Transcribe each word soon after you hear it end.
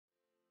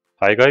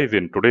Hi guys,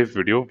 in today's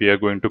video we are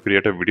going to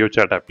create a video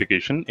chat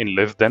application in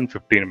less than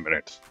 15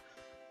 minutes.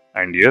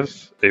 And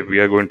yes, we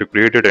are going to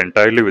create it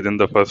entirely within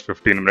the first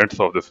 15 minutes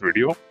of this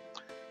video.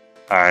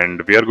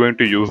 And we are going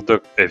to use the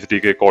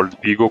SDK called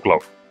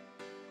ZEGOCLOUD.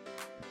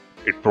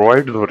 It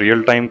provides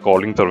real-time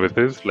calling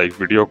services like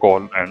video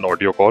call and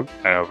audio call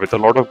with a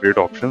lot of great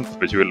options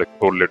which we will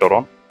explore later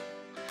on.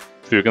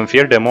 So you can see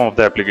a demo of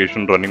the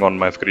application running on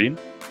my screen.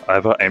 I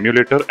have an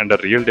emulator and a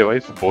real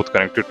device both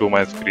connected to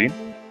my screen.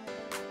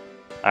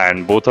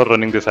 And both are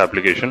running this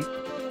application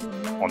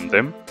on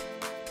them,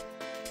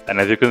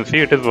 and as you can see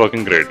it is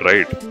working great,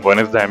 right? One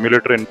is the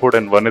emulator input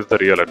and one is the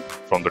real input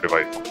from the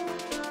device.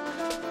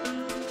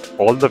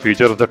 All the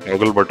features, the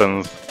toggle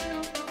buttons,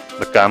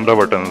 the camera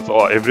buttons,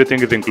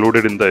 everything is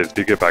included in the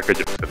SDK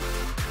package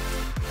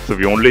itself. So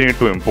we only need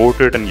to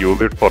import it and use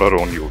it for our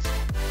own use.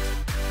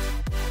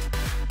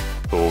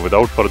 So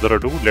without further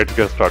ado, let's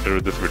get started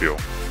with this video.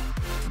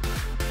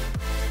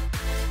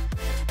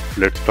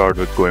 Let's start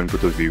with going to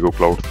the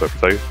ZEGOCLOUD's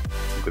website.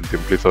 You can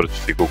simply search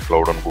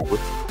ZEGOCLOUD on Google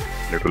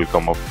and it will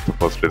come up the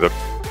first result.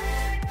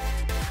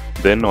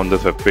 Then on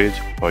this web page,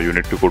 you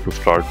need to go to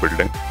Start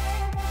Building.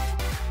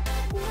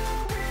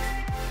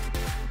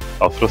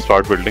 After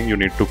Start Building, you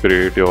need to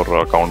create your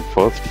account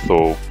first.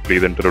 So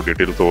please enter your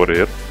details over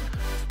here.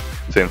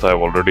 Since I have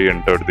already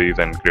entered these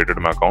and created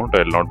my account,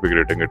 I will not be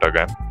creating it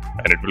again.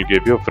 And it will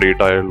give you a free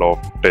trial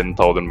of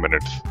 10,000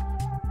 minutes.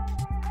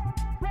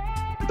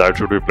 That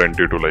should be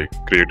plenty to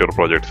create your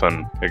projects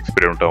and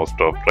experiment our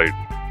stuff, right?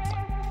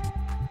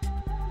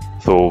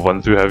 So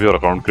once you have your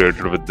account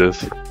created with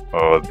this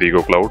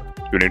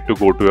ZEGOCLOUD, you need to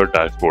go to your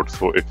dashboard.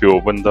 So if you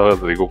open the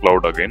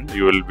ZEGOCLOUD again,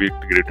 you will be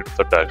created with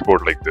a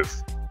dashboard like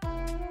this.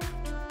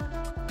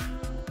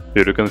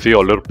 Here you can see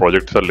all your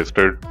projects are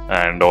listed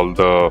and all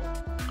the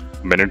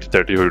minutes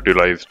that you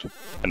utilized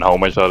and how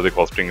much are they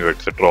costing you,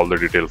 etc. All the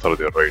details are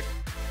there, right?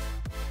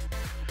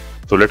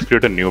 So let's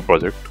create a new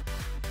project.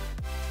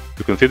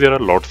 You can see there are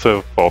lots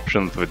of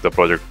options with the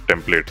project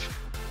templates,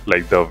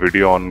 like the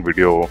video on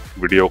video,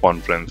 video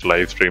conference,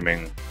 live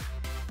streaming,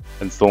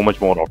 and so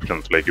much more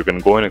options. Like you can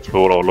go and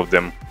explore all of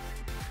them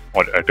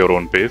at your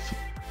own pace.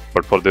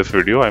 But for this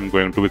video, I'm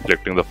going to be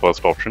selecting the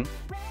first option.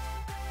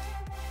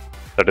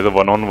 That is a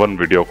one-on-one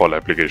video call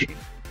application.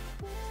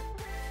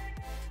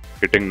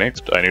 Hitting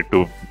next, I need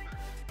to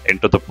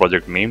enter the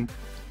project name.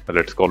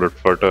 Let's call it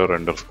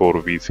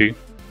Flutter_VC,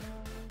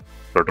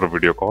 Flutter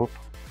video call.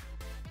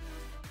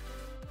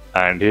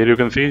 And here you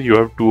can see you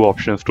have two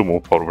options to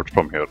move forward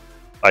from here.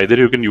 Either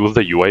you can use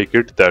the UI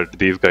kit that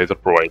these guys are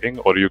providing,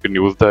 or you can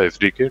use the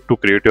SDK to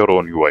create your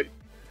own UI.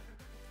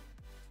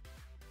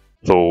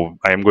 So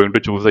I am going to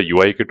choose the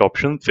UI kit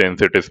option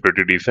since it is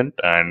pretty decent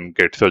and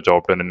gets the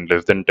job done in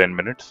less than 10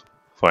 minutes.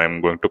 So I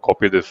am going to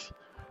copy this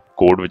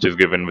code which is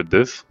given with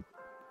this.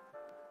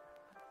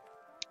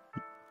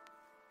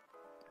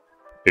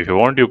 If you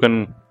want, you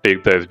can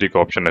take the SDK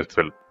option as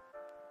well.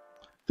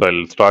 So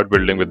I'll start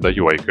building with the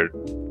UI kit.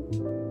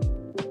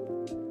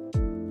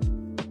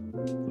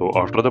 So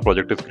after the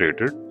project is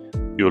created,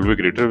 you will be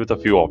greeted with a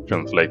few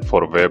options like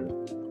for web,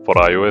 for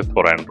iOS,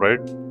 for Android.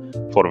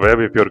 For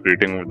web, if you are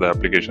creating the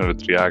application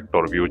with React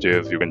or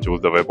Vue.js, you can choose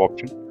the web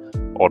option,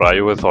 or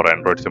iOS or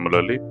Android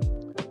similarly.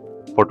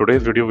 For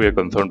today's video, we are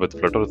concerned with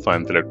Flutter, so I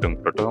am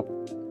selecting Flutter.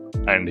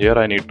 And here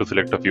I need to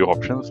select a few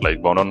options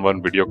like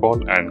one-on-one video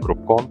call and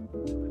group call.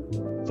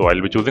 So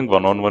I'll be choosing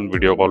one-on-one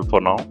video call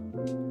for now.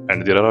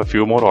 And there are a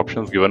few more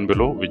options given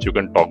below which you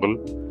can toggle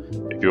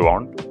if you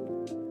want.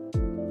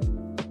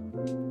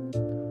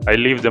 I'll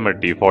leave them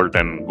at default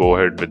and go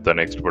ahead with the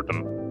next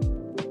button.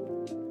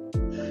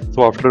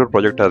 So after a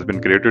project has been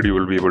created, you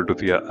will be able to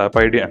see an app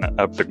ID and an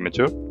app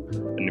signature.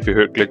 And if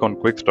you click on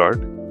Quick Start,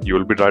 you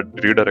will be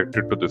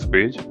redirected to this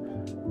page,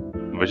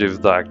 which is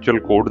the actual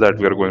code that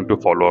we are going to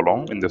follow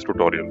along in this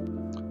tutorial.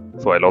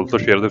 So I'll also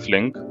share this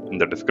link in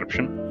the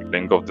description,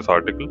 link of this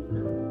article.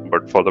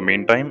 But for the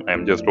meantime,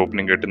 I'm just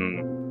opening it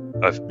in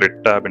a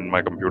split tab in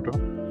my computer.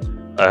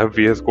 I have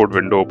VS Code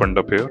window opened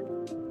up here.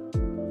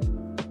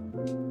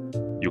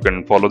 You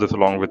can follow this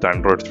along with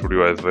Android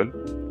Studio as well.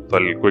 So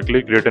I'll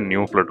quickly create a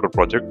new Flutter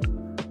project.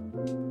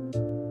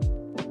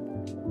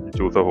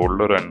 Choose a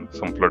folder and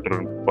some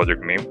Flutter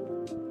project name.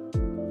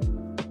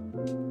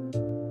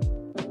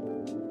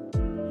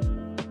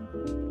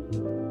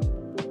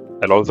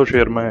 I'll also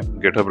share my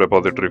GitHub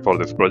repository for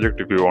this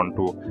project if you want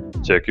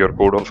to check your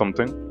code or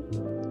something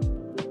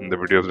in the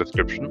video's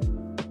description.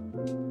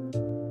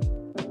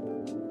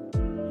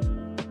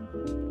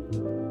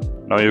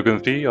 Now you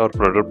can see our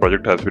Flutter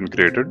project has been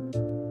created.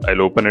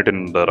 I'll open it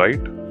in the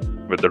right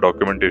with the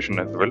documentation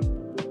as well.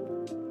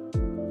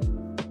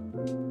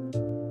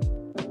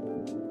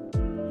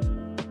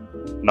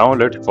 Now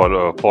let's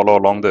follow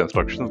along the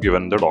instructions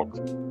given in the docs.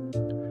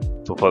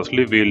 So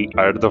firstly, we'll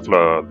add the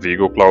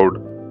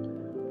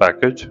ZEGOCLOUD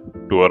package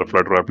to our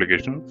Flutter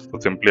application. So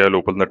simply I'll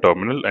open the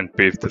terminal and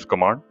paste this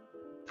command,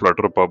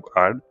 flutter pub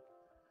add.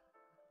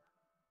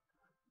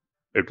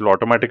 It will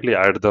automatically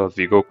add the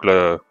ZEGO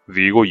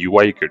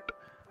UI kit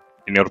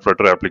in your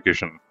Flutter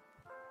application.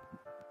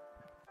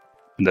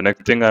 The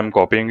next thing I'm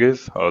copying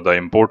is the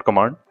import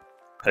command.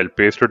 I'll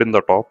paste it in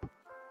the top,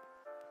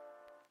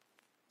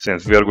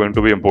 since we are going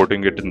to be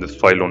importing it in this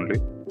file only.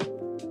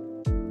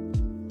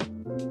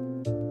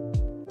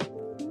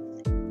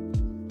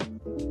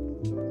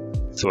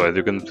 So as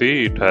you can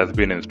see, it has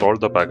been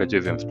installed, the package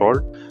is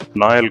installed.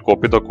 Now I'll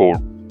copy the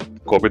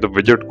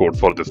widget code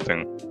for this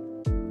thing.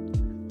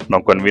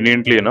 Now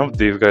conveniently enough,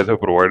 these guys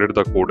have provided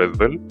the code as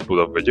well to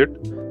the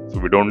widget. So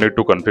we don't need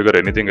to configure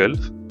anything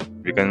else.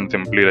 We can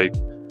simply like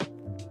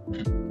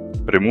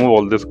remove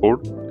all this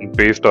code and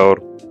paste our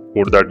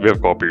code that we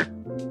have copied.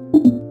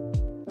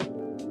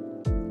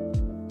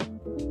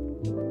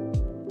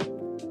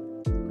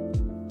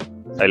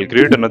 I'll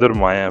create another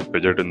my app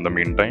widget in the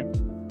meantime.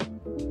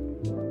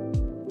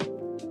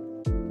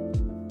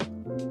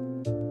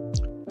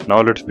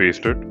 Now let's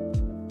paste it.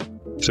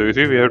 So you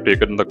see, we have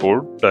taken the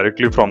code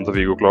directly from the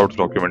ZEGOCLOUD's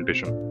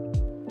documentation.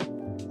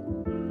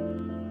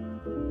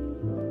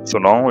 So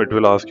now it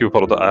will ask you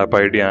for the app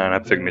ID and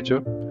app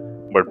signature.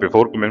 But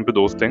before coming to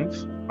those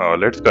things,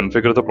 let's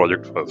configure the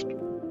project first.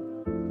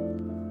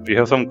 We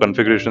have some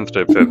configuration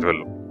steps as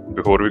well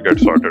before we get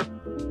started.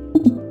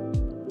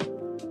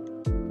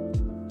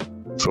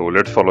 So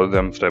let's follow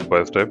them step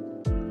by step.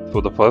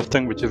 So the first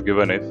thing which is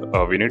given is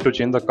we need to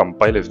change the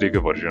compile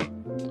SDK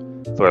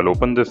version. So I'll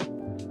open this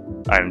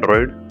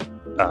Android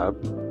app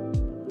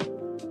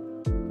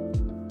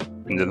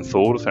and then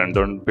source and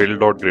then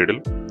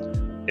build.gradle.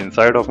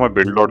 Inside of my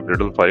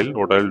build.gradle file,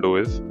 what I'll do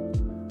is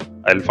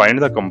I'll find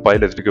the compile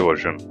SDK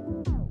version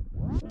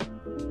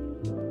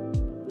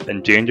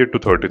and change it to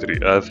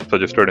 33 as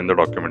suggested in the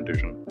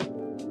documentation.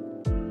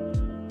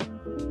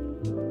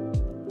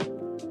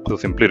 So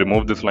simply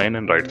remove this line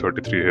and write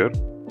 33 here.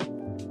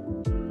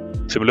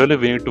 Similarly,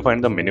 we need to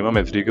find the minimum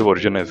SDK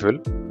version as well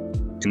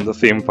in the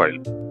same file,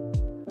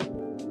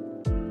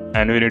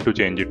 and we need to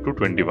change it to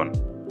 21.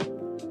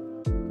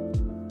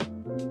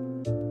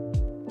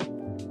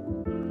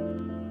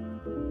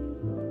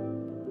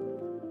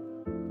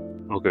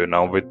 Okay,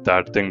 now with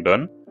that thing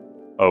done,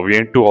 we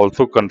need to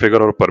also configure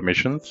our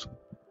permissions,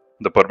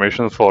 the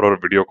permissions for our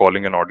video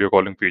calling and audio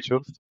calling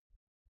features.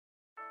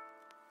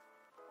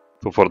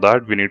 So for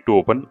that, we need to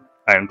open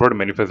Android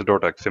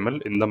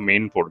manifest.xml in the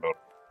main folder.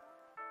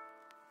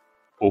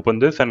 Open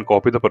this and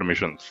copy the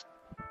permissions.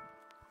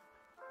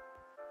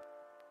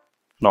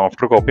 Now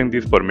after copying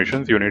these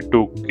permissions, you need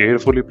to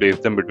carefully place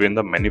them between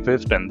the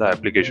manifest and the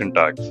application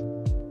tags.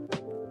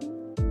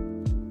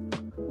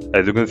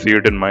 As you can see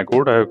it in my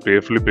code, I have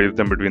carefully placed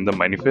them between the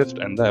manifest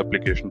and the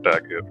application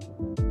tag here.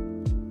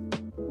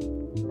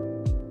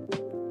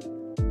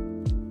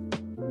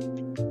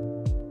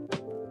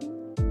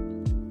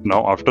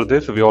 Now after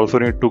this, we also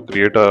need to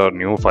create a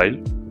new file.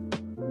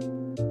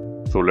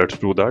 So let's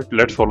do that.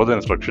 Let's follow the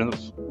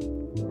instructions.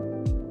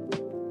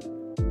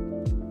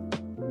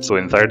 So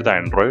inside the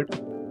Android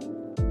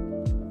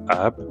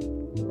app,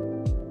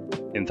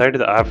 inside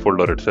the app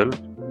folder itself,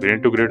 we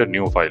need to create a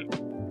new file.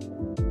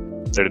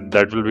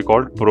 That will be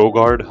called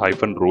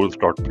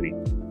ProGuard-rules.3.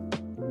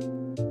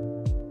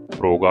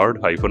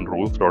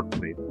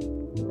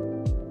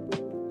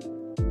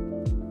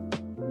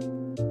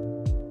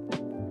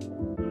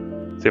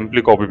 ProGuard-rules.3.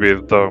 Simply copy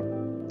paste the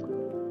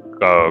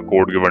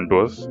code given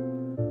to us.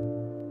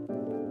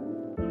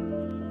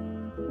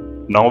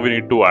 Now we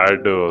need to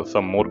add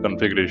some more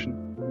configuration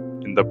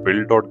in the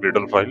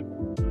build.gradle file,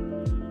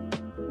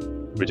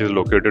 which is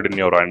located in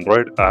your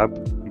Android app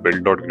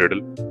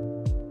build.gradle.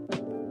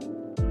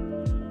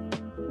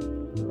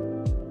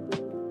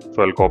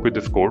 So I'll copy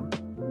this code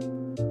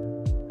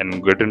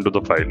and get into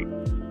the file.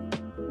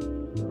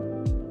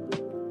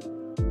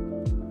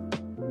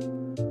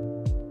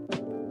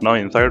 Now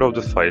inside of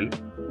this file,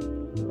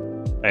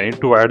 I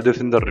need to add this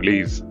in the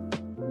release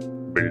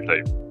build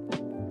type.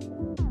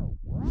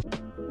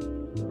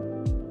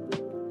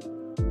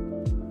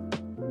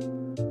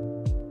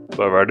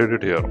 So I've added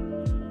it here.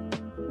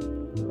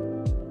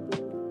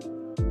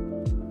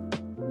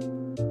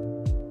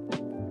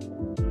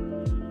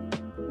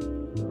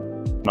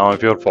 Now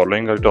if you are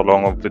following it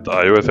along with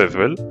iOS as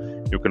well,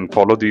 you can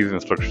follow these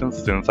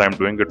instructions. Since I'm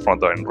doing it from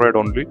the Android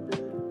only,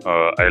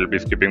 I'll be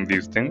skipping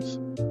these things.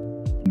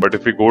 But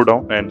if we go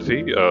down and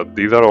see,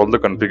 these are all the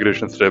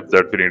configuration steps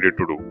that we needed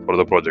to do for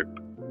the project.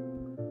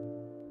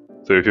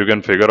 So if you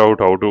can figure out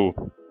how to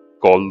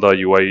call the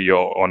UI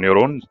on your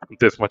own,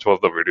 this much was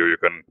the video. You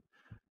can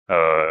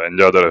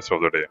enjoy the rest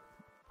of the day,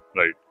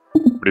 right?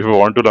 But if you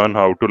want to learn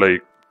how to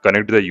like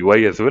connect the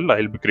UI as well,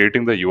 I'll be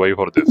creating the UI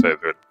for this as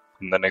well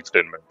in the next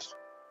 10 minutes.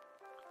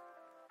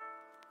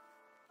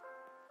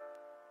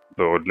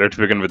 So let's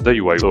begin with the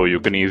UI. So you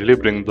can easily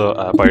bring the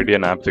app ID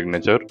and app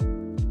signature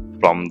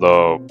from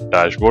the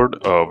dashboard,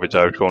 which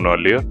I've shown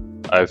earlier.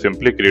 I've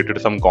simply created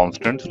some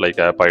constants like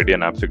app ID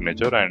and app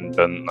signature and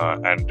done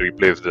and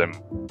replaced them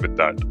with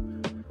that.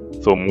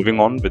 So moving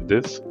on with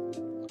this,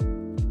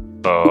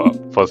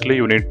 firstly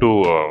you need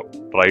to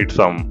write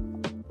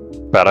some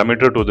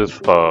parameter to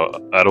this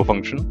arrow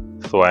function.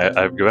 So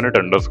I've given it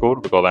underscore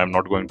because I'm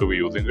not going to be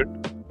using it.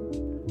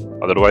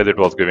 Otherwise it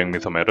was giving me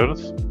some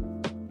errors.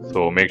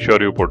 So make sure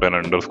you put an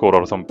underscore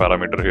or some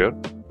parameter here.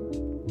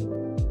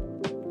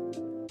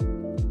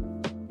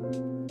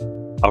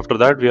 After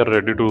that, we are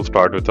ready to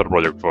start with our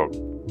project work.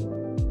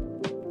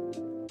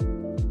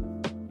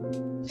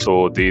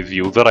 So these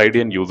user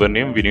ID and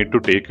username, we need to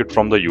take it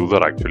from the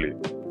user actually.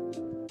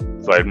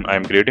 So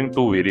I'm creating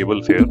two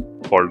variables here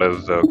called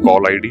as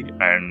call ID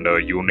and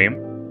uname.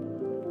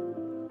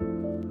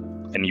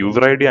 And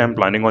user ID, I'm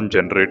planning on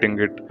generating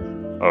it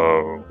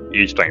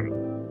each time.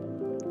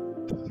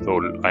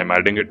 So I'm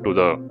adding it to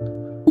the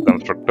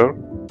constructor.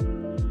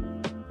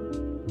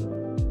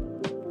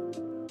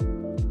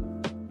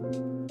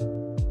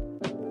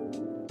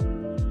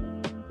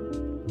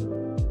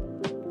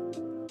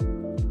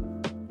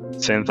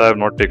 Since I have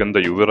not taken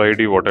the user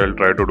ID, what I'll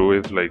try to do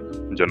is like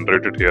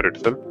generate it here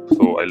itself.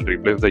 So I'll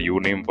replace the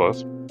uname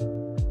first.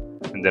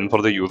 And then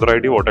for the user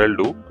ID, what I'll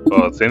do,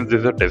 since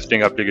this is a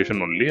testing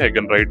application only, I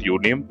can write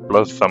uname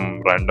plus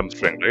some random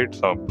string, right?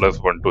 So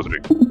plus 1, 2, 3.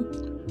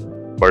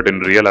 But in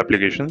real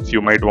applications,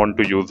 you might want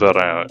to use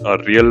a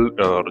real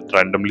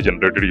randomly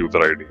generated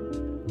user ID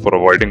for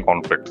avoiding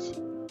conflicts,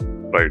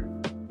 right?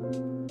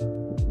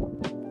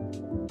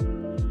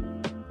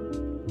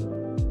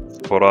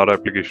 For our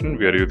application,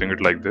 we are using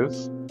it like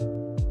this.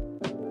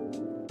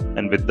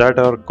 And with that,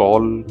 our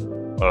call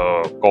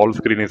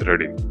screen is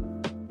ready.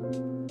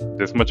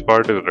 This much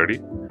part is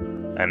ready.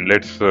 And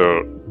let's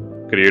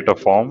create a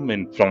form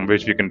from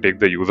which we can take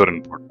the user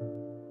input.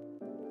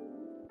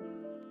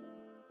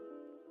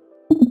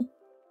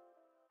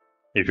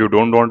 If you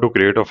don't want to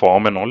create a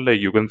form and all, like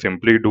you can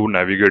simply do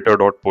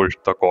navigator.push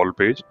the call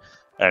page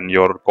and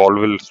your call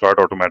will start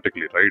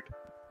automatically, right?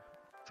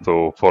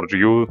 So for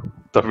you,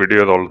 the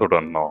video is also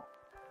done now.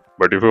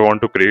 But if you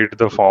want to create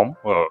the form,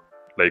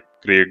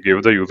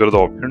 give the user the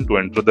option to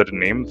enter their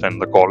names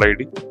and the call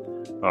ID,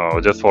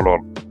 just follow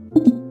up.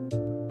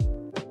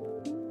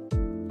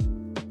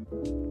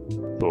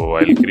 So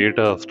I'll create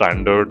a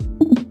standard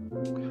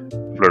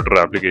Flutter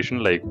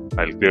application, like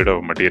I'll create a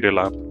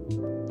material app.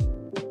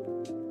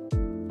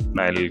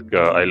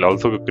 I'll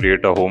also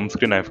create a home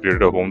screen. I've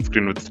created a home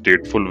screen with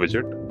stateful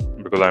widget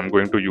because I'm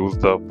going to use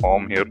the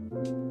form here,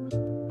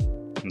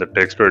 the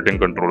text editing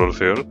controllers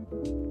here.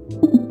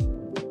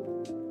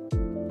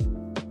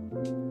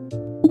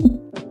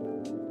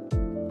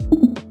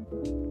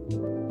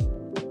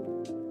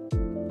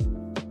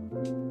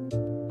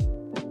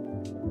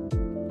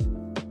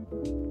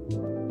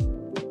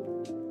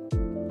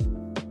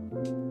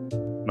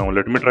 Now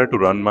let me try to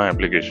run my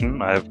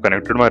application. I have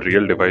connected my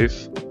real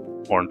device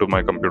onto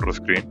my computer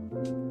screen,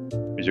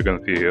 which you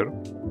can see here.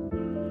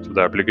 So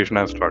the application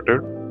has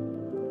started.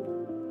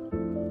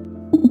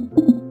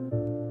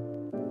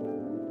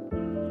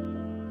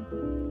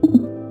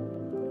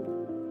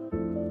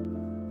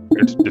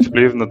 It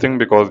displays nothing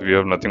because we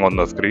have nothing on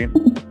the screen.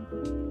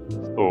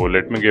 So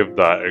let me give it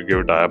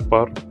a app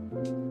bar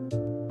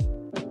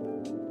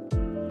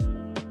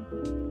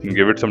and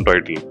give it some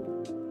title.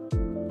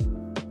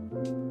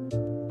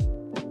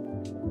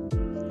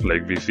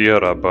 Like we see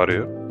our app bar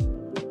here.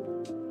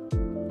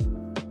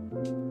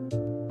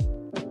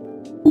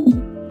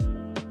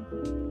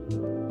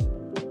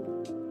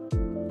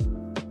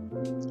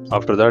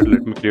 After that,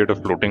 let me create a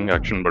floating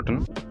action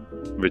button,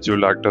 which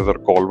will act as our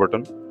call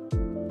button.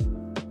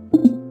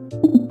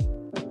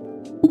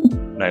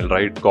 And I'll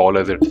write call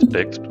as its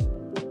text.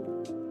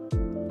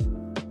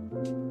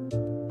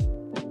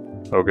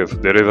 Okay, so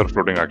there is our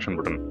floating action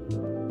button.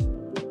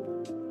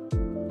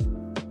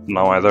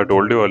 Now, as I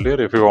told you earlier,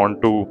 if you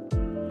want to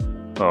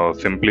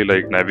simply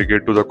like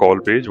navigate to the call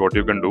page, what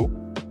you can do,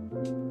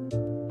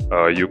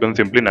 you can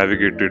simply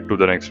navigate it to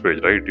the next page,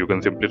 right? You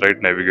can simply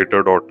write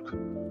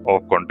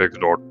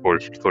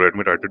navigator.offcontext.push. So let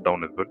me write it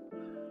down as well.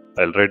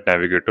 I'll write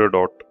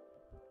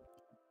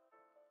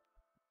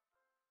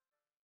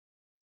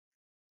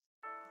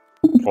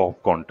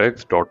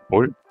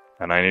navigator.offcontext.push,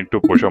 and I need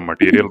to push a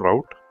material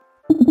route.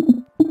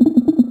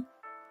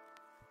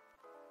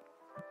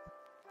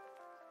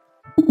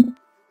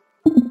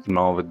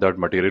 Now with that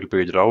material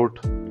page route,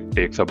 it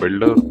takes a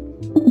builder,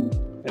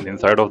 and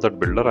inside of that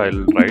builder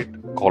I'll write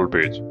call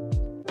page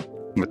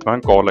with my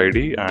call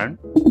ID and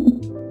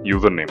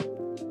username.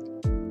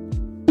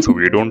 So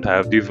we don't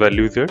have these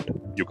values yet.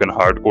 You can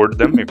hard code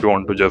them if you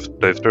want to just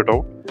test it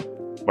out,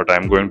 but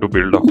I'm going to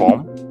build a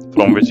form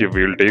from which we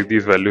will take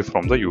these values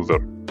from the user.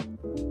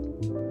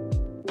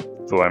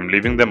 So I'm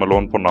leaving them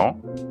alone for now.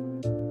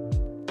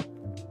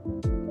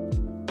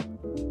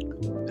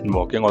 And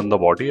working on the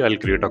body, I'll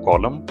create a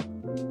column,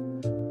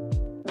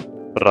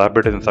 wrap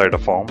it inside a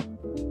form.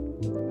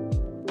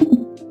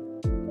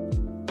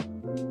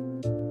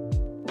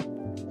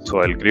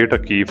 So I'll create a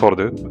key for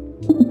this.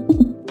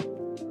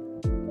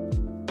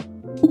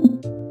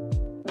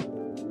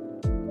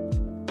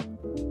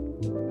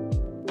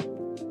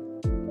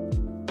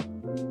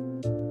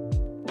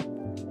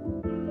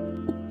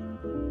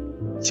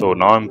 So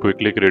now I'm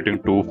quickly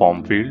creating two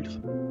form fields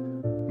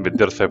with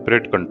their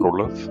separate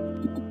controllers.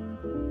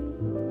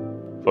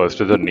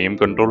 First is the name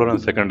controller and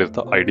second is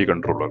the ID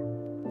controller.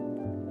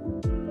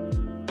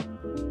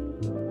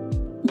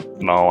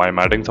 Now I'm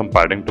adding some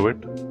padding to it,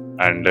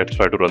 and let's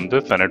try to run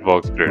this, and it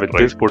works great. With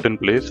this put in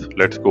place,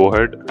 let's go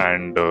ahead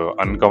and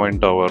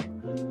uncomment our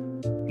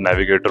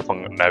navigator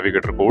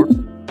code,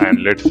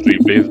 and let's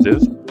replace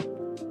this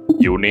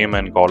uname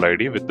and call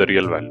ID with the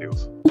real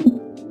values.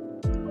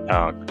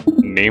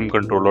 Name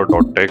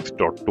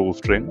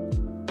controller.text.toString,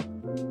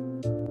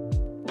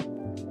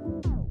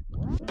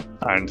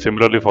 and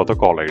similarly for the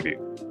call ID.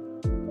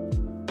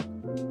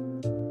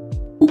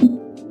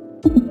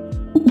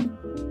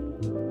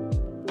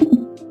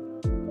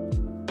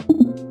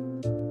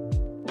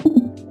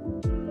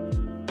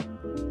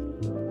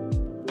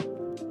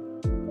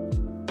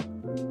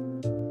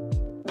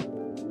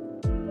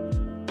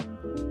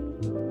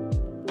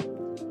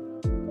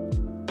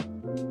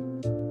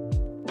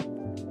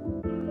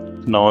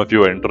 Now if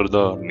you enter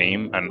the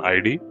name and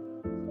ID,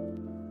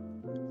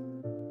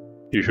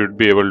 you should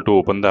be able to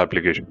open the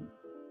application.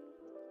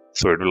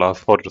 So it will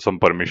ask for some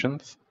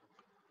permissions,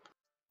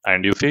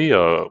 and you see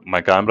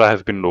my camera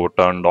has been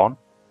turned on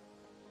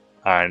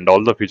and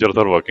all the features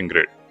are working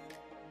great.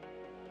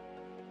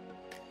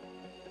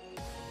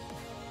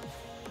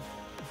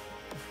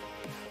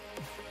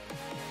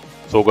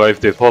 So guys,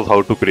 this was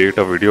how to create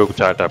a video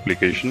chat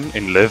application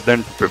in less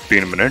than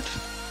 15 minutes,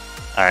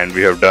 and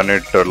we have done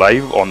it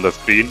live on the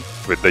screen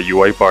with the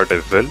UI part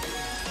as well.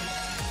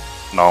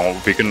 Now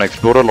we can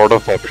explore a lot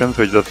of options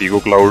which the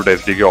ZEGOCLOUD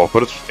SDK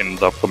offers in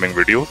the upcoming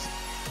videos.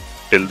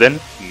 Till then,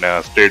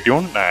 stay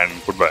tuned and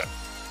goodbye.